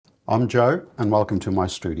I'm Joe and welcome to my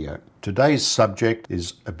studio. Today's subject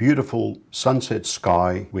is a beautiful sunset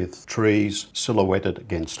sky with trees silhouetted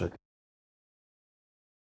against it.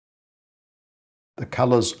 The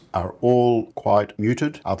colours are all quite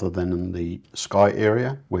muted other than in the sky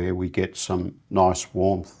area where we get some nice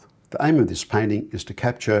warmth. The aim of this painting is to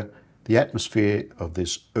capture the atmosphere of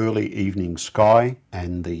this early evening sky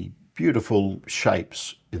and the beautiful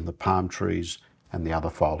shapes in the palm trees and the other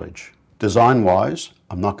foliage. Design-wise,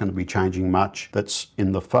 I'm not going to be changing much that's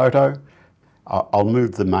in the photo. I'll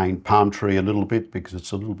move the main palm tree a little bit because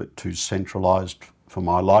it's a little bit too centralised for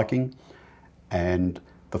my liking, and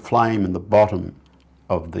the flame in the bottom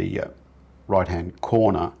of the right-hand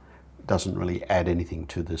corner doesn't really add anything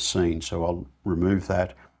to the scene, so I'll remove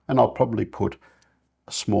that, and I'll probably put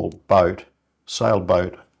a small boat,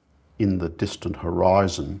 sailboat, in the distant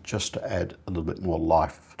horizon just to add a little bit more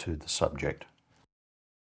life to the subject.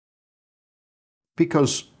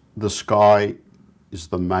 Because the sky is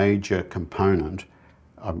the major component,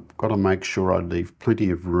 I've got to make sure I leave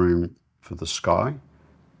plenty of room for the sky.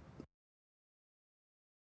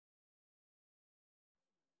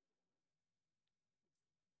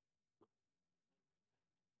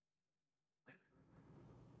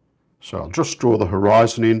 So I'll just draw the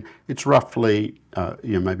horizon in. It's roughly,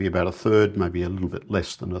 maybe about a third, maybe a little bit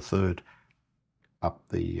less than a third up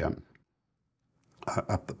the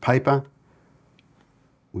paper.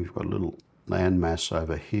 We've got a little landmass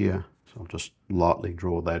over here, so I'll just lightly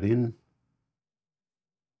draw that in.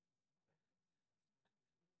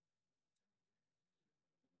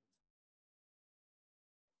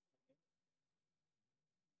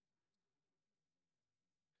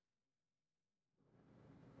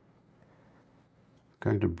 I'm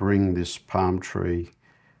going to bring this palm tree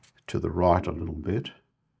to the right a little bit.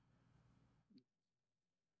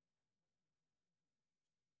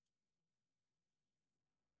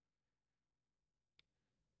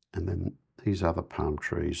 And then these other palm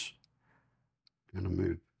trees, I'm going to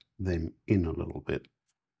move them in a little bit.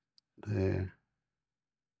 There.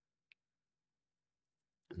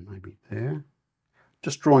 And maybe there.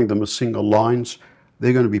 Just drawing them as single lines.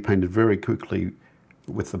 They're going to be painted very quickly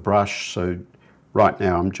with the brush, so right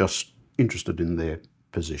now I'm just interested in their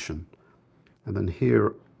position. And then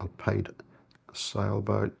here I'll paint a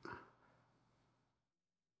sailboat.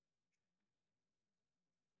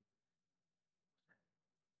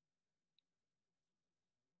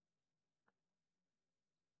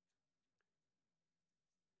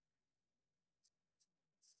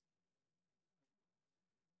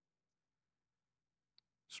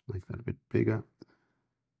 Let's make that a bit bigger.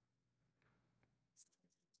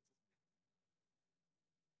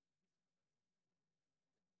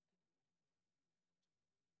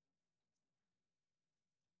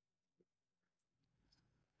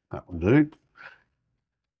 That will do.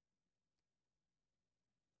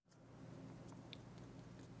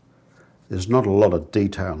 There's not a lot of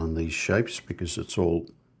detail in these shapes because it's all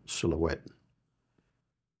silhouette.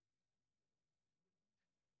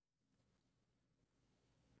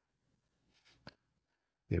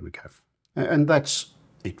 There we go. And that's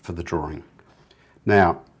it for the drawing.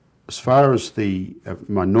 Now, as far as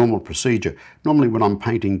my normal procedure, normally when I'm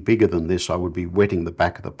painting bigger than this, I would be wetting the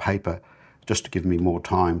back of the paper just to give me more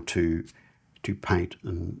time to paint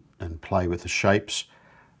and play with the shapes.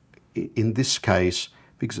 In this case,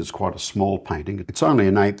 because it's quite a small painting, it's only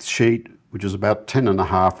an 1/8 sheet, which is about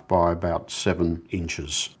 10.5 by about 7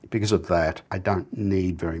 inches. Because of that, I don't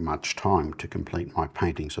need very much time to complete my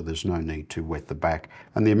painting, so there's no need to wet the back,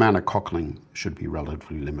 and the amount of cockling should be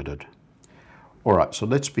relatively limited. All right, so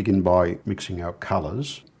let's begin by mixing our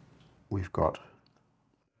colours. We've got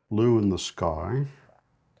blue in the sky.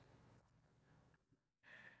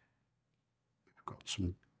 We've got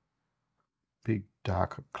some big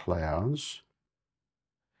darker clouds.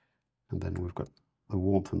 And then we've got the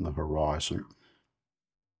warmth in the horizon.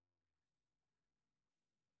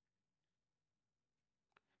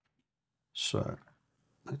 So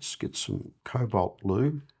let's get some cobalt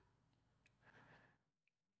blue.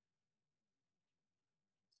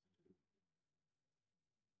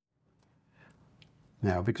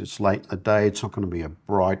 Now, because it's late in the day, it's not going to be a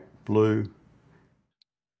bright blue.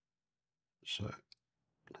 So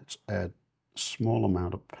let's add a small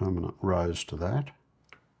amount of permanent rose to that.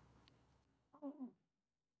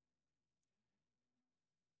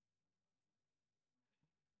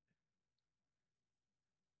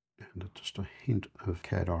 And just a hint of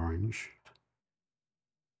cad orange.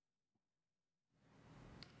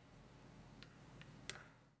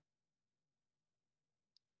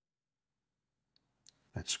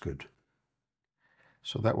 That's good.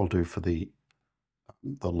 So that will do for the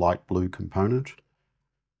light blue component.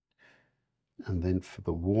 And then for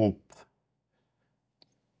the warmth,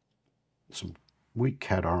 some weak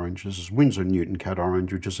cat orange. This is Winsor Newton cat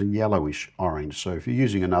orange, which is a yellowish orange. So if you're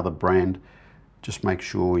using another brand, just make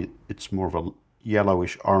sure it's more of a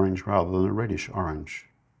yellowish orange rather than a reddish orange.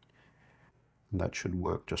 And that should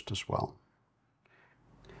work just as well.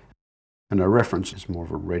 And a reference is more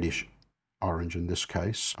of a reddish orange in this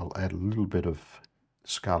case. I'll add a little bit of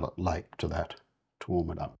Scarlet Lake to that to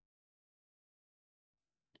warm it up.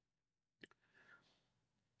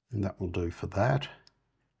 And that will do for that.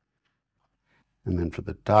 And then for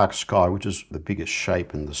the dark sky, which is the biggest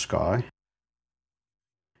shape in the sky,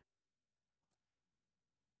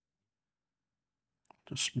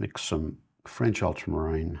 just mix some French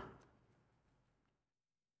Ultramarine,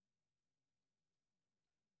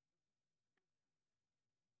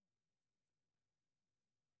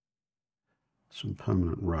 some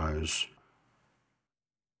permanent rose,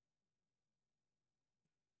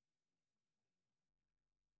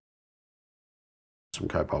 some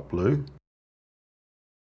Cobalt Blue,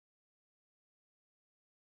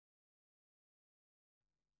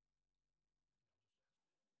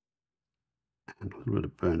 and a little bit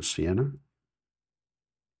of burnt sienna.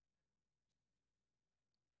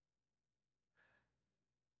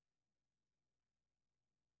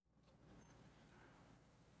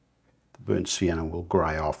 The burnt sienna will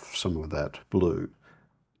grey off some of that blue.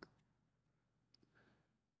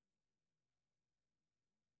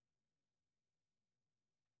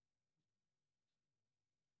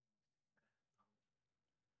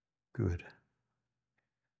 Good.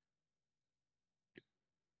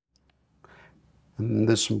 And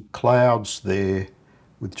there's some clouds there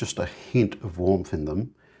with just a hint of warmth in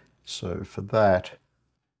them. So for that,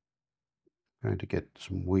 I'm going to get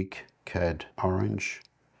some weak cad orange.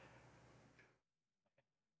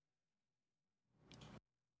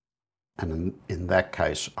 And in that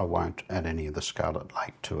case, I won't add any of the Scarlet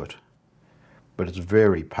Lake to it. But it's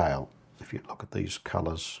very pale if you look at these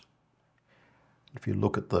colours. If you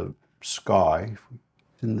look at the sky,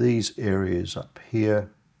 in these areas up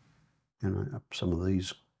here, up some of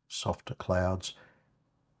these softer clouds,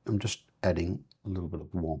 I'm just adding a little bit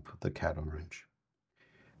of warmth with the cad orange.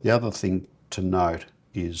 The other thing to note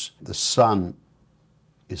is the sun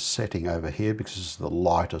is setting over here because it's the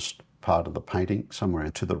lightest part of the painting, somewhere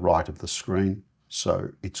to the right of the screen.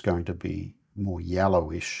 So it's going to be more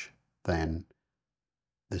yellowish than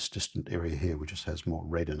this distant area here, which just has more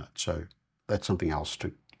red in it. So that's something else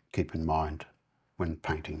to keep in mind when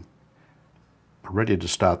painting. I'm ready to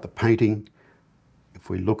start the painting. If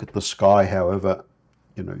we look at the sky, however,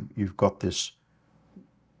 you've got this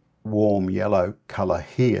warm yellow color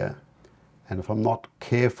here. And if I'm not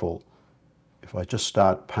careful, if I just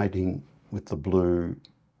start painting with the blue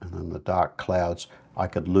and then the dark clouds, I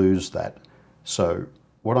could lose that. So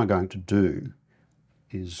what I'm going to do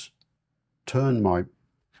is turn my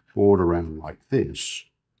board around like this.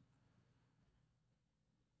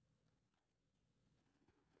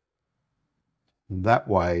 That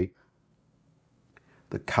way,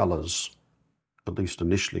 the colors, at least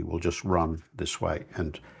initially, will just run this way,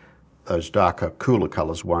 and those darker, cooler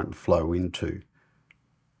colors won't flow into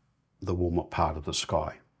the warmer part of the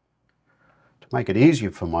sky. To make it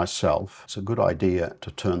easier for myself, it's a good idea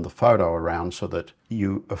to turn the photo around so that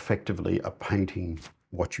you effectively are painting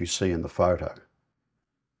what you see in the photo.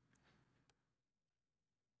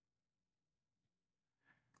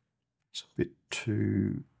 It's a bit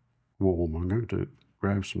too warm. I'm going to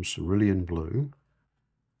grab some cerulean blue.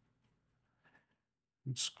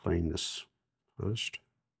 Let's clean this first.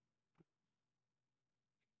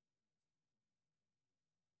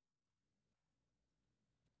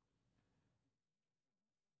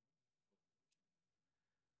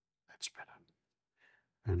 That's better.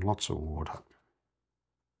 And lots of water.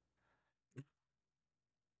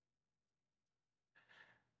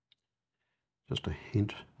 Just a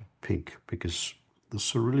hint of pink, because the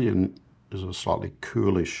cerulean is a slightly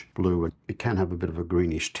coolish blue. It can have a bit of a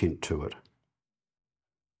greenish tint to it.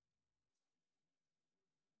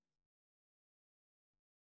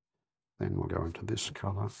 Then we'll go into this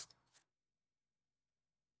colour.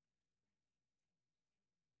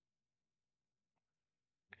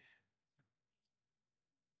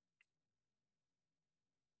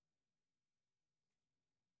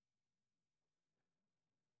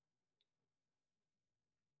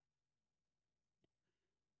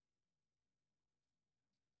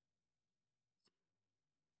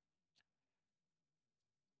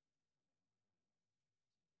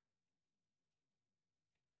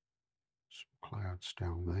 Some clouds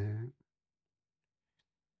down there.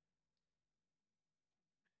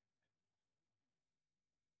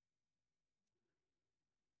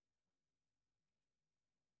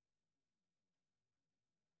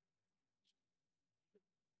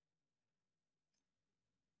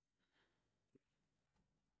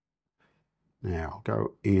 Now I'll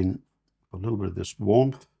go in a little bit of this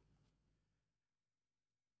warmth,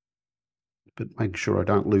 but make sure I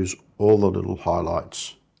don't lose all the little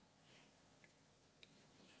highlights.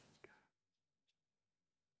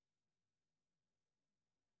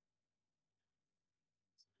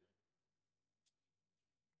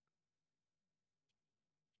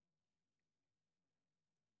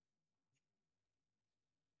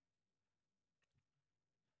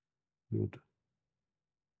 Good.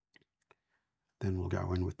 Then we'll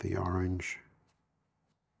go in with the orange.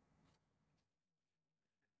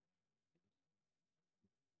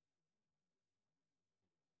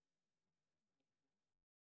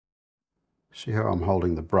 See how I'm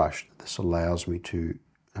holding the brush? This allows me to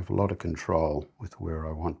have a lot of control with where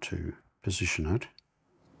I want to position it.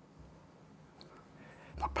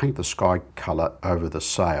 I paint the sky colour over the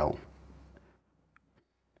sail.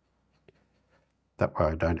 That way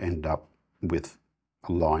I don't end up with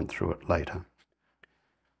a line through it later.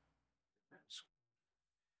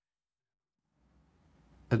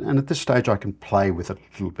 And at this stage I can play with it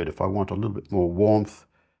a little bit. If I want a little bit more warmth,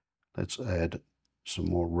 let's add some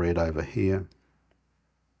more red over here.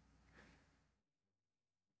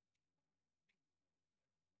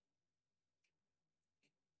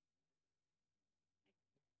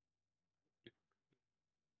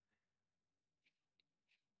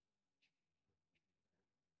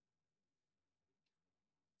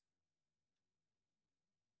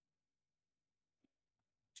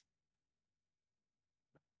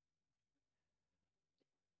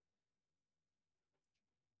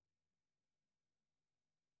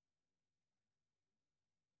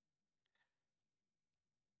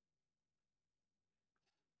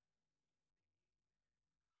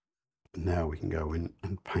 Now we can go in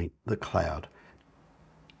and paint the cloud.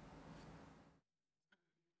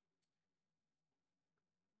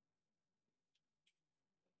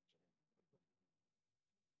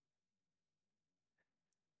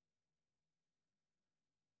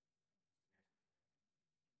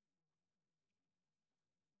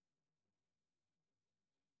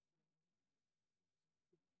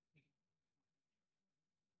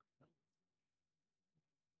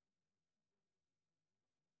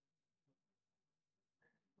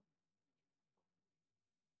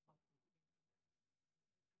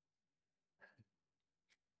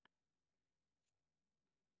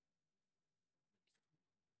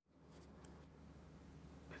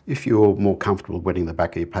 If you're more comfortable wetting the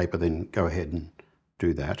back of your paper, then go ahead and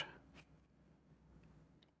do that.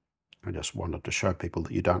 I just wanted to show people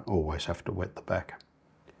that you don't always have to wet the back.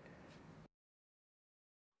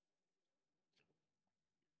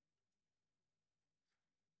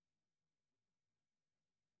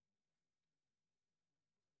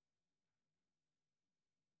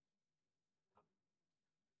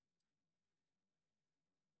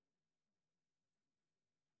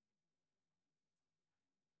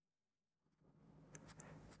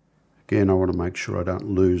 Again, I want to make sure I don't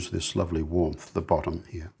lose this lovely warmth at the bottom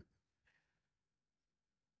here.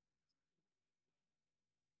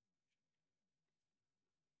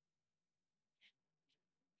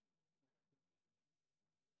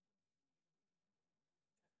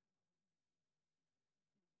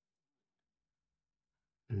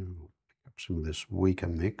 Now, pick up some of this weaker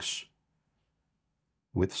mix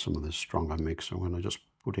with some of this stronger mix. I'm going to just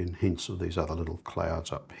put in hints of these other little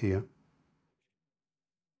clouds up here.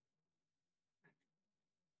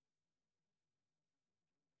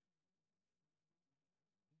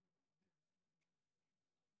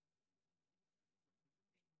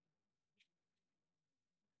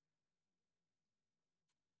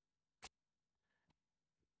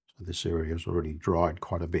 So this area has already dried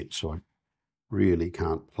quite a bit, so I really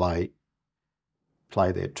can't play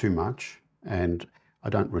there too much, and I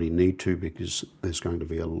don't really need to because there's going to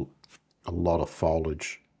be a lot of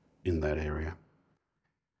foliage in that area.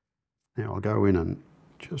 Now I'll go in and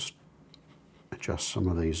just adjust some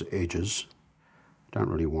of these edges. Don't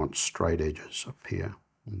really want straight edges up here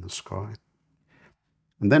in the sky.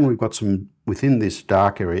 And then we've got some, within this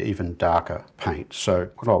dark area, even darker paint.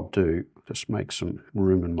 So what I'll do, just make some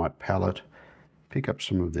room in my palette, pick up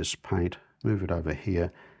some of this paint, move it over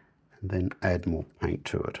here, and then add more paint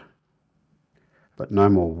to it. But no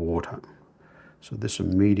more water. So this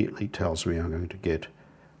immediately tells me I'm going to get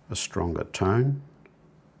a stronger tone.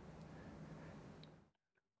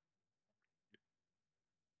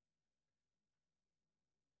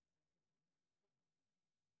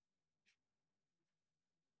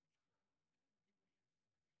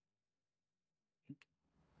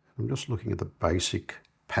 I'm just looking at the basic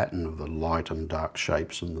pattern of the light and dark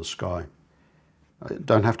shapes in the sky. I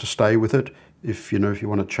don't have to stay with it. If you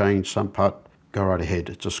want to change some part, go right ahead,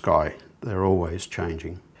 it's a sky. They're always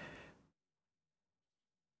changing.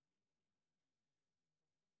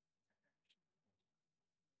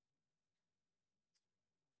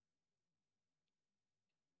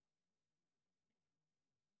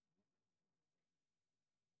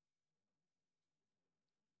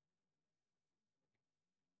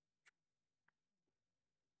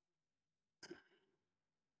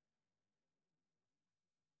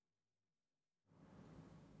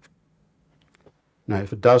 Now,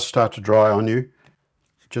 if it does start to dry on you,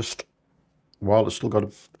 just while it's still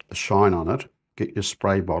got a shine on it, get your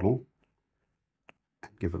spray bottle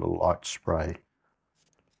and give it a light spray.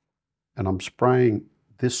 And I'm spraying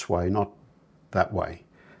this way, not that way.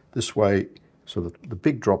 This way, so that the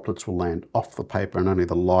big droplets will land off the paper and only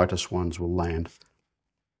the lightest ones will land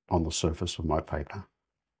on the surface of my paper.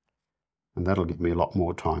 And that'll give me a lot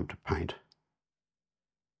more time to paint.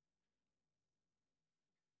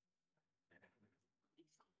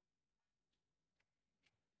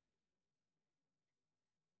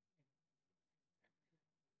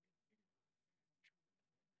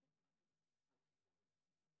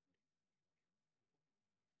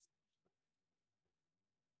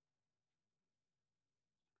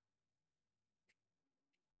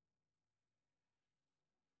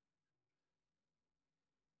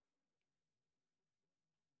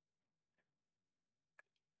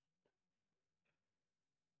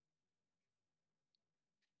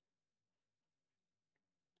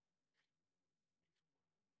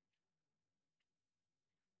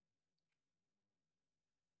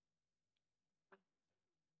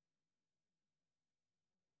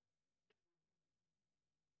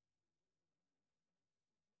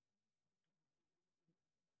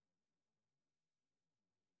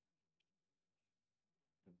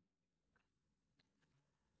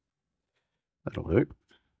 That'll do.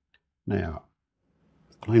 Now,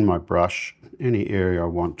 clean my brush. Any area I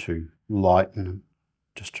want to lighten,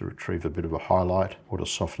 just to retrieve a bit of a highlight or to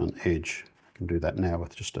soften an edge. I can do that now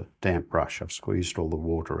with just a damp brush. I've squeezed all the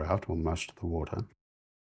water out, or most of the water.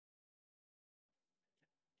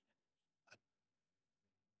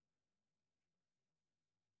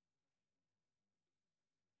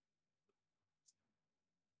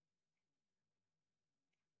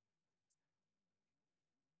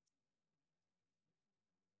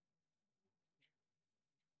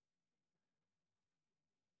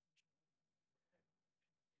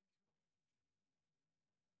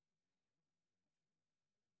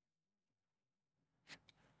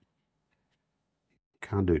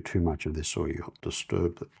 Can't do too much of this or you'll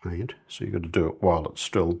disturb the paint. So you've got to do it while it's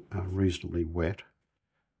still reasonably wet.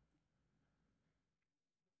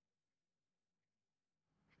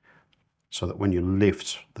 So that when you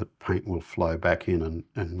lift, the paint will flow back in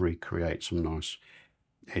and recreate some nice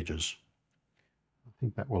edges. I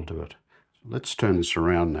think that will do it. So let's turn this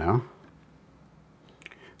around now.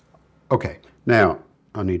 Okay, now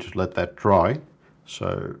I need to let that dry.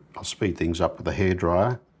 So I'll speed things up with the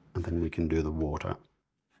hairdryer and then we can do the water.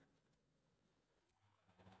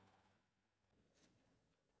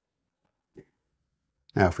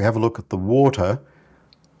 Now if we have a look at the water,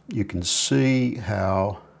 you can see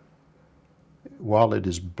how while it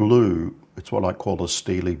is blue, it's what I call a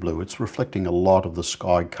steely blue. It's reflecting a lot of the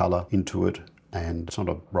sky colour into it and it's not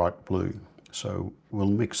a bright blue. So we'll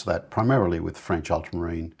mix that primarily with French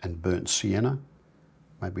Ultramarine and burnt Sienna,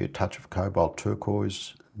 maybe a touch of Cobalt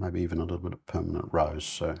Turquoise, maybe even a little bit of permanent rose.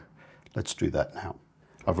 So let's do that now.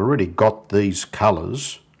 I've already got these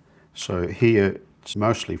colours. So here it's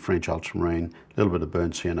mostly French Ultramarine, a little bit of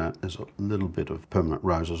burnt Sienna, there's a little bit of permanent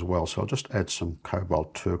rose as well. So I'll just add some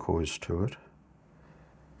Cobalt Turquoise to it.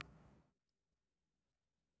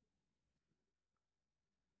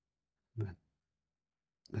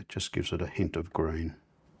 That just gives it a hint of green.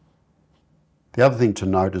 The other thing to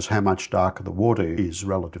note is how much darker the water is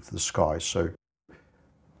relative to the sky. So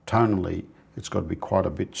tonally, it's got to be quite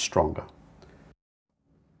a bit stronger.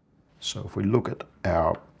 So if we look at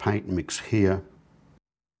our paint mix here,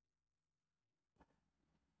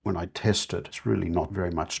 when I test it, it's really not very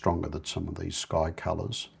much stronger than some of these sky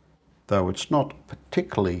colours, though it's not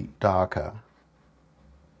particularly darker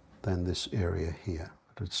than this area here.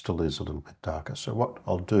 It still is a little bit darker. So what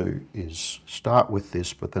I'll do is start with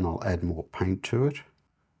this, but then I'll add more paint to it.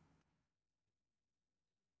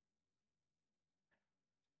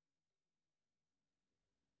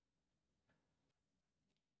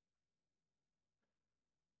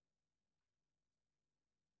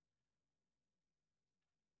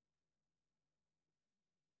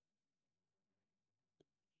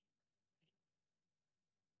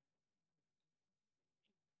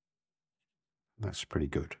 That's pretty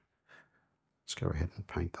good. Let's go ahead and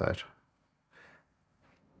paint that.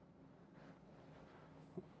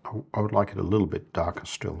 I would like it a little bit darker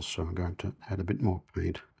still, so I'm going to add a bit more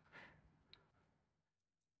paint.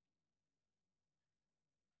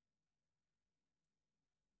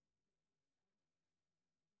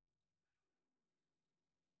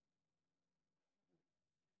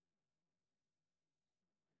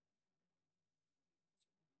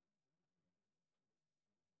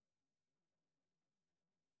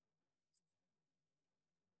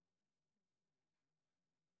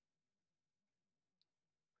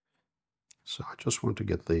 So I just want to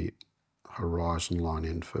get the horizon line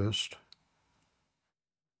in first.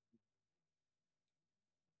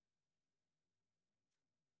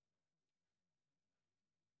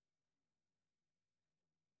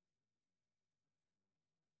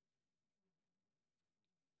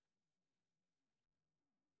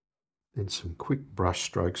 Then some quick brush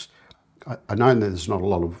strokes. I know there's not a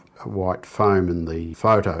lot of white foam in the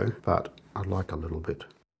photo, but I like a little bit.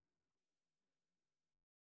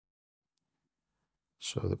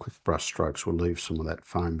 So the quick brush strokes will leave some of that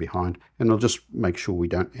foam behind, and it'll just make sure we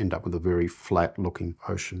don't end up with a very flat looking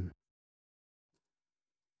ocean.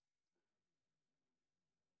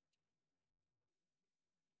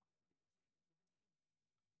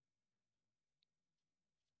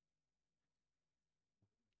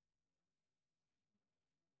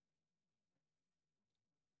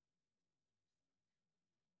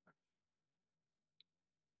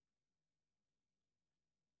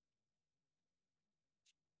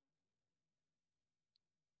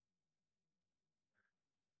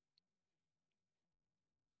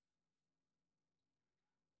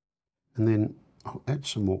 And then I'll add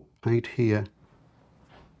some more paint here.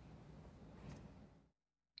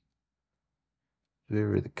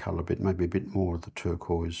 Vary the colour a bit, maybe a bit more of the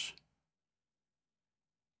turquoise.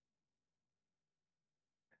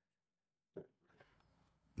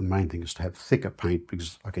 The main thing is to have thicker paint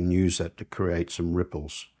because I can use that to create some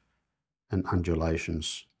ripples and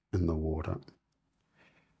undulations in the water.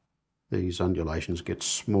 These undulations get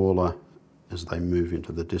smaller as they move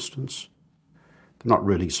into the distance. They're not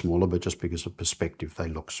really smaller, but just because of perspective they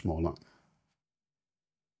look smaller.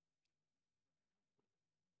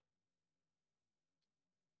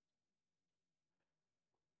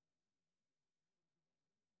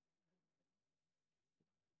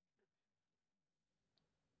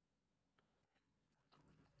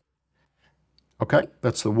 Okay,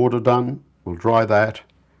 that's the water done. We'll dry that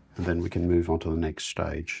and then we can move on to the next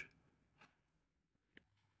stage.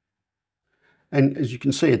 And as you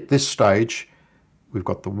can see at this stage, we've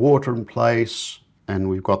got the water in place and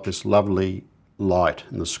we've got this lovely light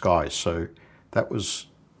in the sky. So that was,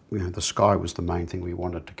 the sky was the main thing we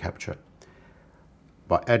wanted to capture.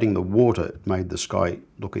 By adding the water, it made the sky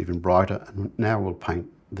look even brighter. And now we'll paint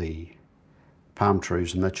the palm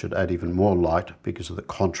trees, and that should add even more light because of the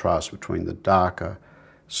contrast between the darker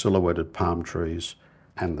silhouetted palm trees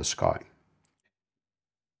and the sky.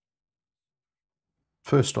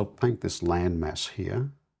 First, I'll paint this landmass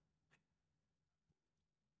here.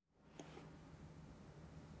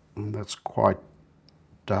 And that's quite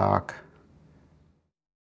dark.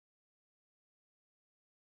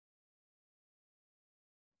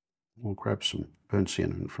 We'll grab some burnt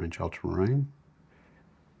sienna and French ultramarine.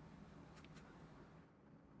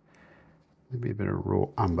 Maybe a bit of raw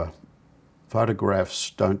umber. Photographs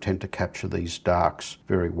don't tend to capture these darks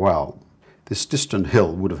very well. This distant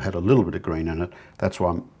hill would have had a little bit of green in it. That's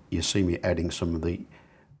why you see me adding some of the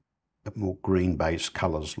more green-based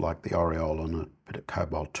colours like the Aureolin and a bit of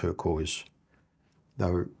Cobalt Turquoise.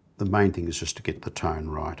 Though the main thing is just to get the tone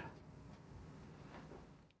right.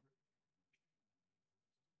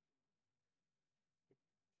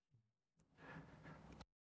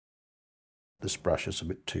 This brush is a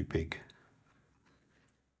bit too big.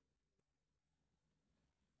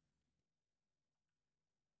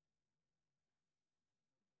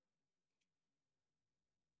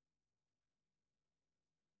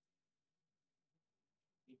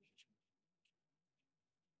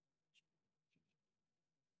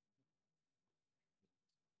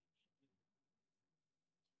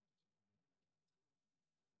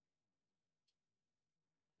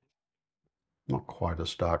 Not quite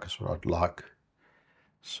as dark as what I'd like.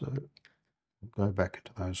 So go back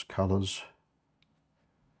into those colours.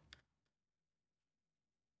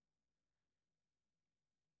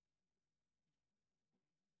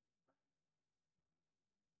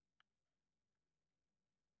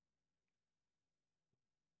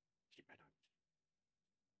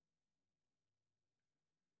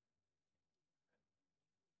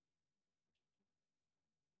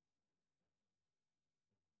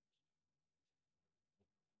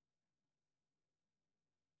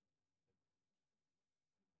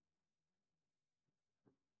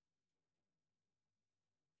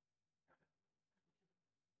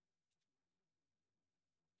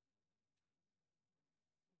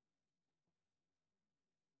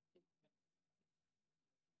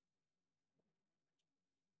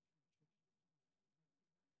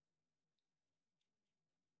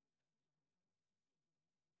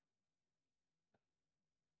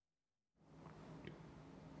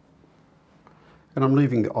 And I'm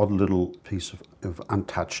leaving the odd little piece of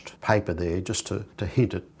untouched paper there just to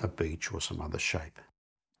hint at a beach or some other shape.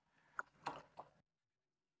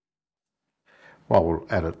 While we're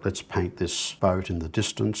at it, let's paint this boat in the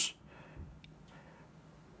distance.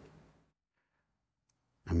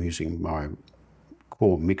 I'm using my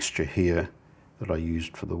core mixture here that I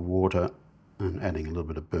used for the water, and adding a little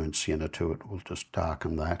bit of burnt sienna to it will just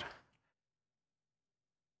darken that.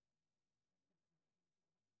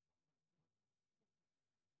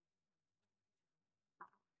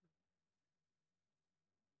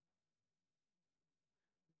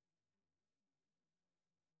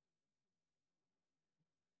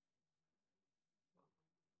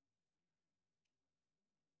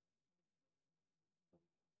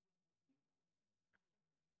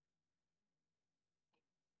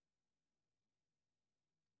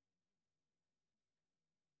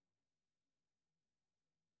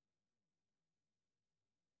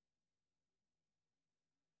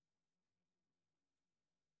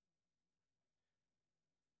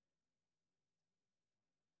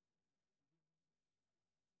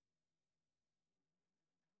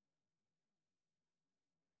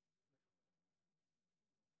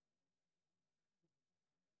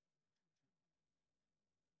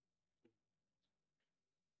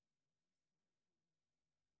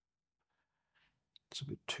 It's a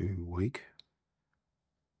bit too weak.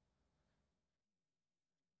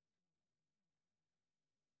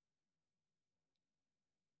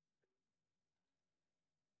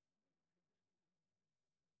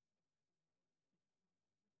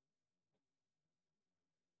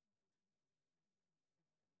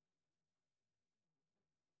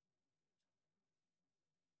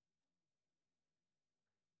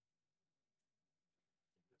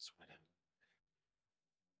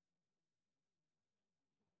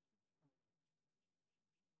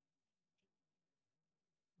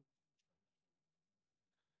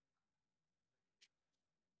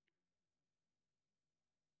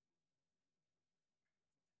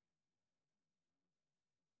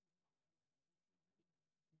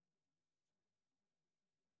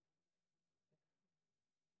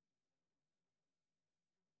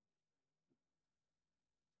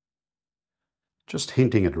 Just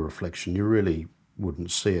hinting at a reflection, you really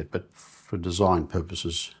wouldn't see it, but for design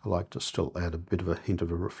purposes, I like to still add a bit of a hint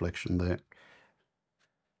of a reflection there.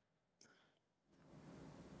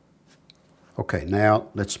 Okay, now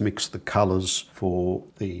let's mix the colours for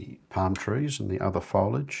the palm trees and the other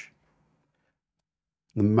foliage.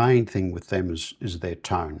 The main thing with them is their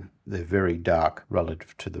tone. They're very dark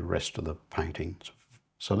relative to the rest of the painting.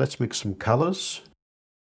 So let's mix some colours.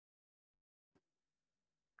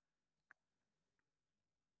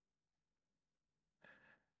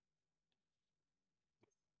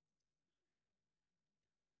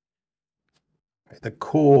 The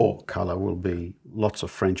core colour will be lots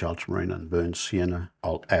of French ultramarine and burnt sienna.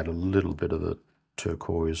 I'll add a little bit of the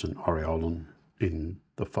turquoise and aureolin in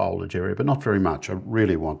the foliage area, but not very much. I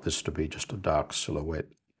really want this to be just a dark silhouette.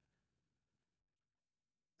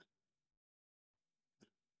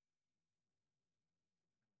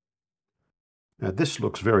 Now this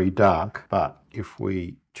looks very dark, but if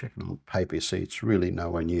we check it on paper, you see it's really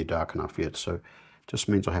nowhere near dark enough yet, so it just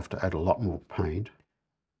means I have to add a lot more paint.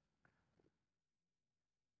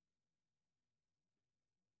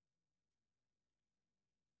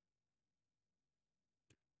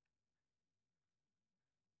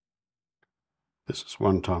 This is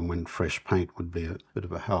one time when fresh paint would be a bit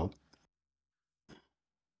of a help.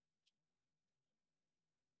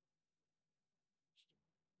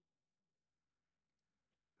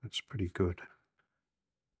 That's pretty good.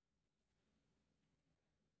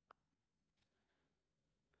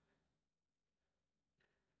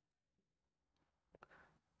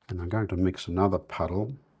 And I'm going to mix another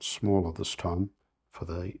puddle, smaller this time, for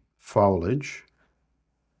the foliage.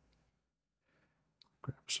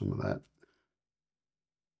 Grab some of that.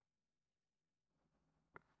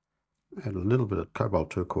 Add a little bit of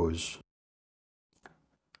Cobalt Turquoise.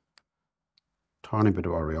 Tiny bit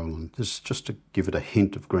of Aureolin. This is just to give it a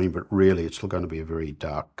hint of green, but really it's still going to be a very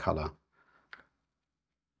dark colour.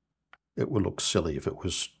 It would look silly if it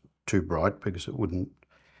was too bright because it wouldn't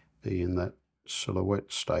be in that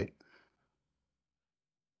silhouette state.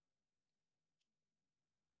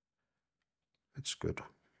 That's good.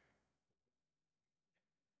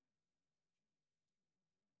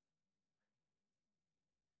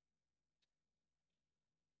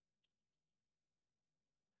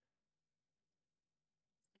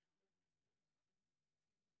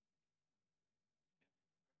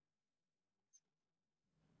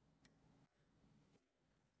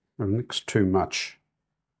 I've mixed too much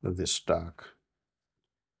of this dark.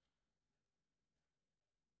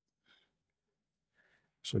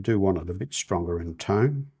 So I do want it a bit stronger in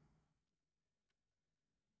tone.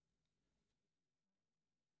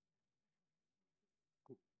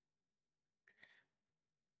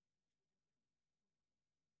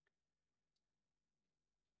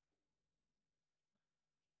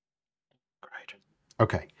 Great.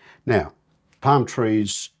 Okay, now palm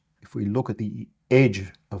trees, if we look at the edge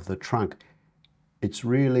of the trunk, it's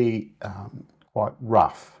really quite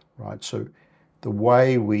rough, right? So the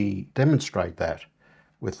way we demonstrate that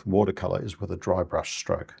with watercolor is with a dry brush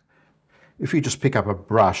stroke. If you just pick up a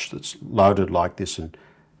brush that's loaded like this and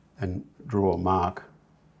draw a mark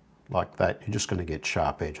like that, you're just going to get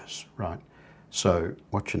sharp edges, right? So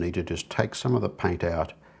what you need to do is take some of the paint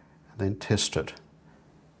out and then test it.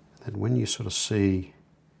 And when you sort of see,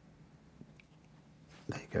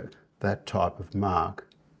 there you go, that type of mark.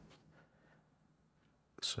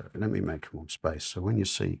 So let me make more space. So when you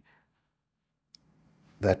see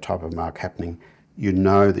that type of mark happening, you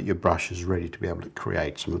know that your brush is ready to be able to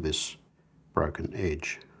create some of this broken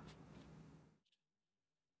edge.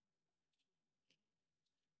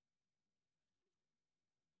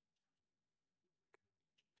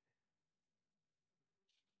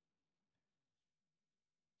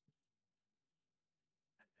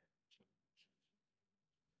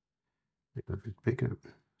 Make it a bit bigger.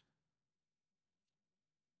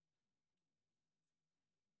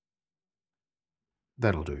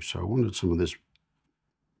 That'll do. So I wanted some of this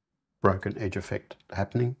broken edge effect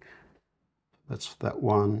happening. That's that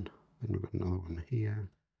one. Then we've got another one here.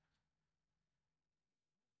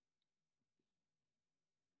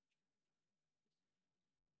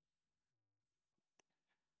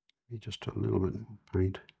 Just a little bit more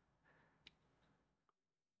paint.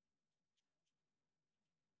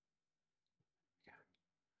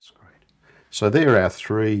 That's great. So there are our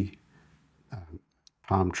three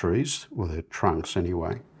palm trees, or their trunks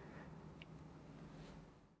anyway.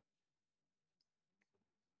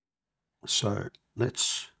 So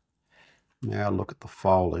let's now look at the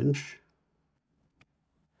foliage.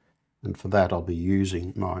 And for that, I'll be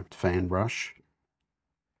using my fan brush.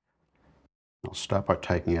 I'll start by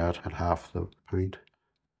taking out at half the paint.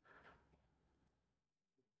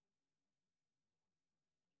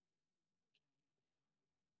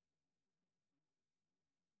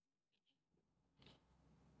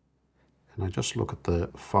 And I just look at the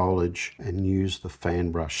foliage and use the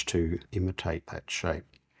fan brush to imitate that shape.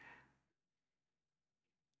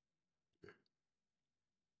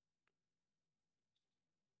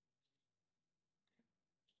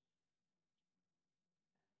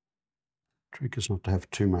 Trick is not to have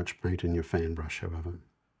too much paint in your fan brush, however.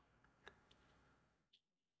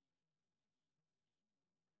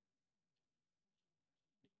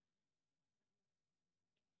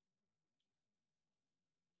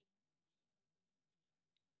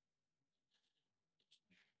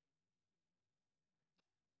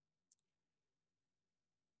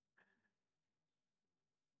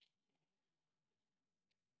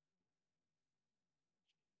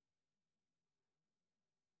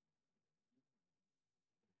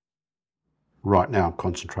 Right now I'm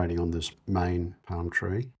concentrating on this main palm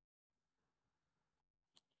tree.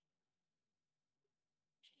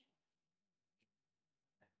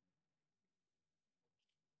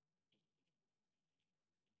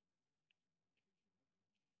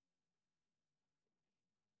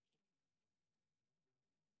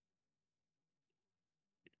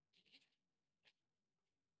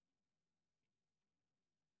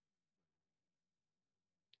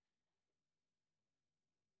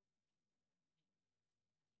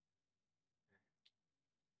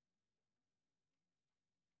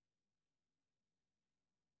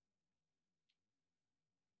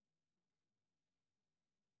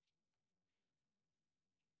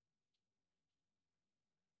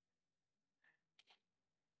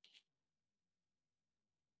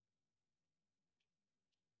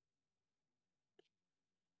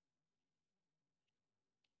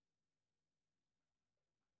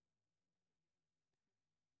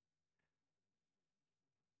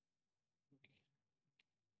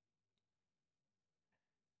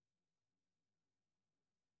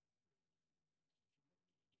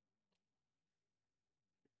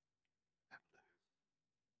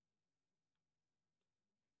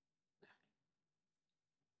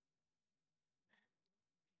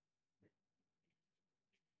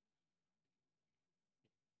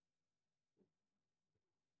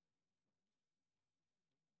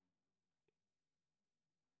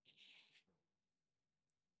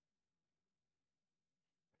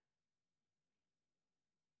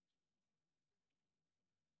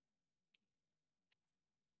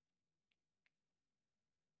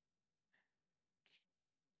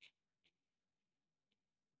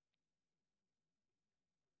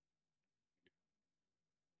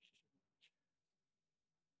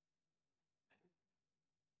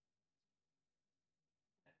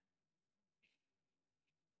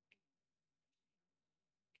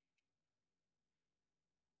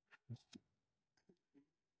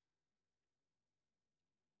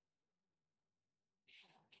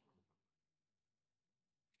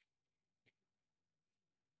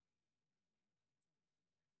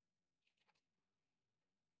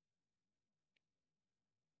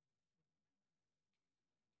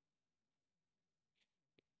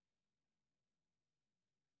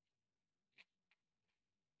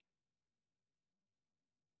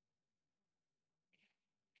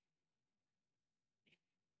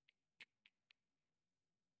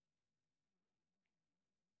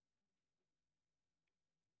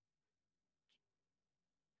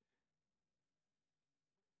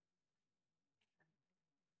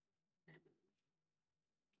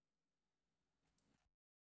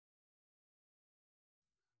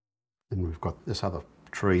 Then we've got this other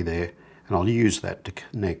tree there, and I'll use that to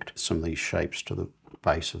connect some of these shapes to the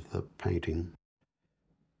base of the painting.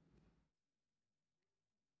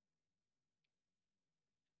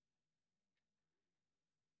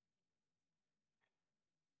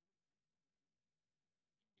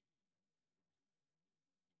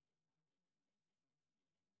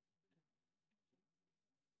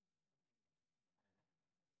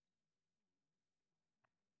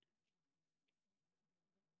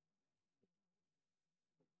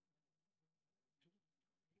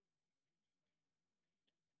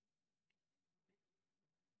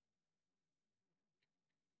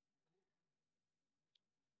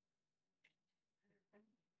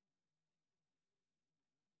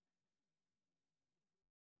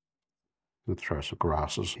 We'll throw some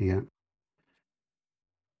grasses here.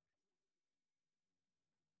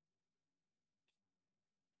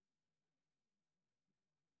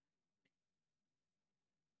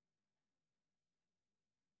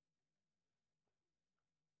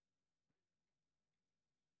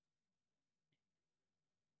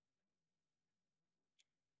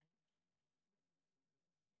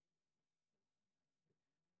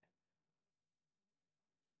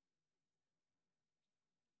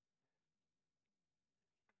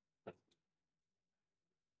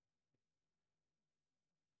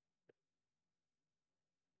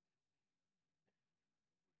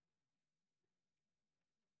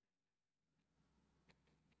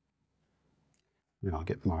 Now I'll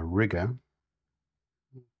get my rigger,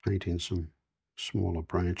 painting some smaller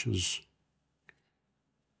branches.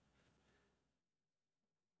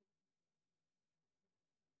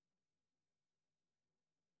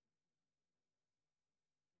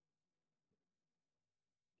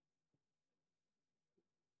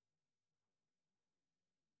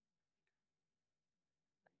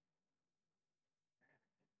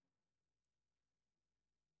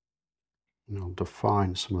 And I'll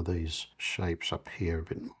define some of these shapes up here a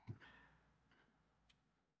bit more.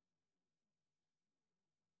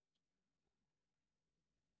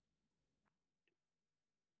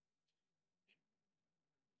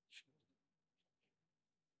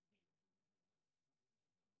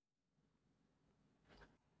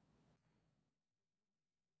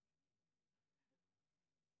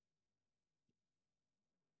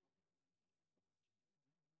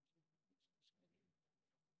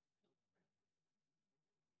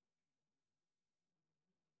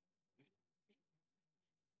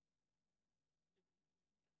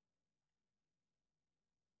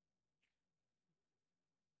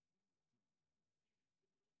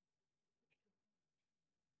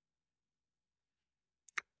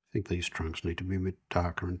 I think these trunks need to be a bit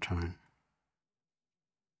darker in tone.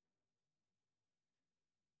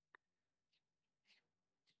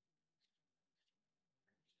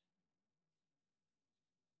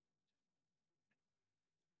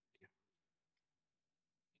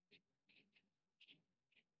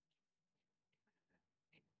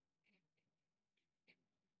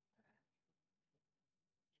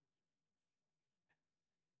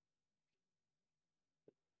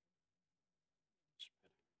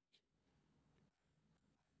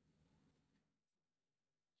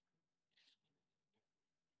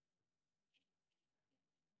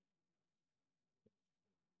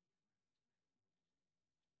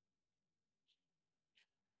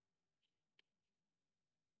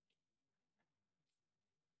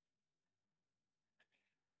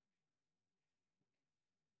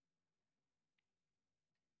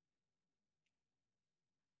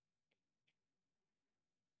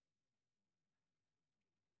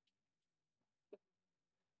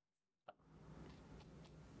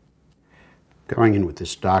 Going in with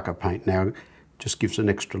this darker paint now just gives an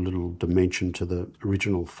extra little dimension to the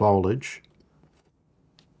original foliage.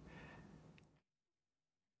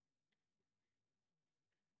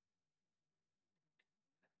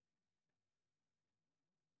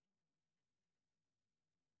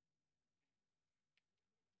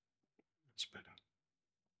 That's better.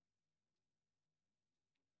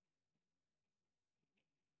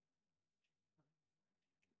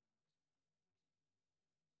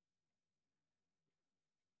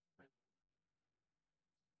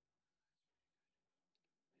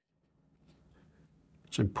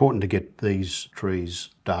 It's important to get these trees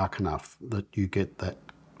dark enough that you get that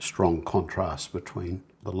strong contrast between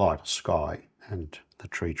the lighter sky and the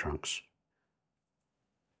tree trunks.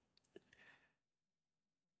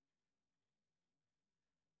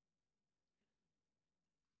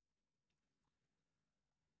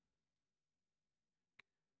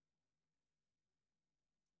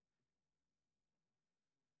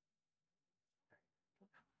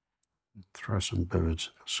 Throw some birds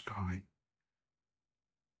in the sky.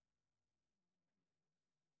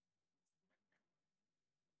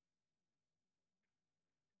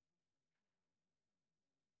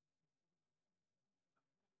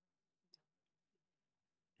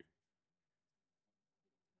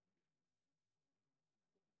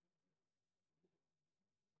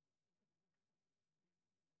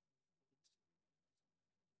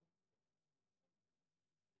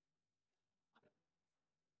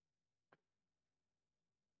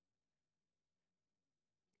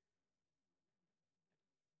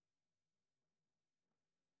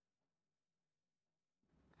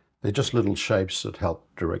 They're just little shapes that help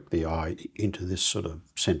direct the eye into this sort of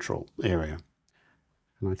central area.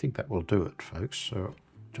 And I think that will do it, folks. So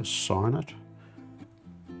just sign it.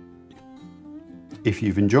 If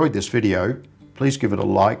you've enjoyed this video, please give it a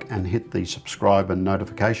like and hit the subscribe and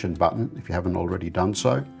notification button if you haven't already done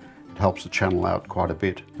so. It helps the channel out quite a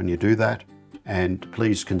bit when you do that. And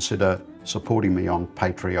please consider supporting me on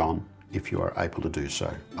Patreon if you are able to do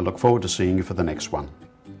so. I look forward to seeing you for the next one.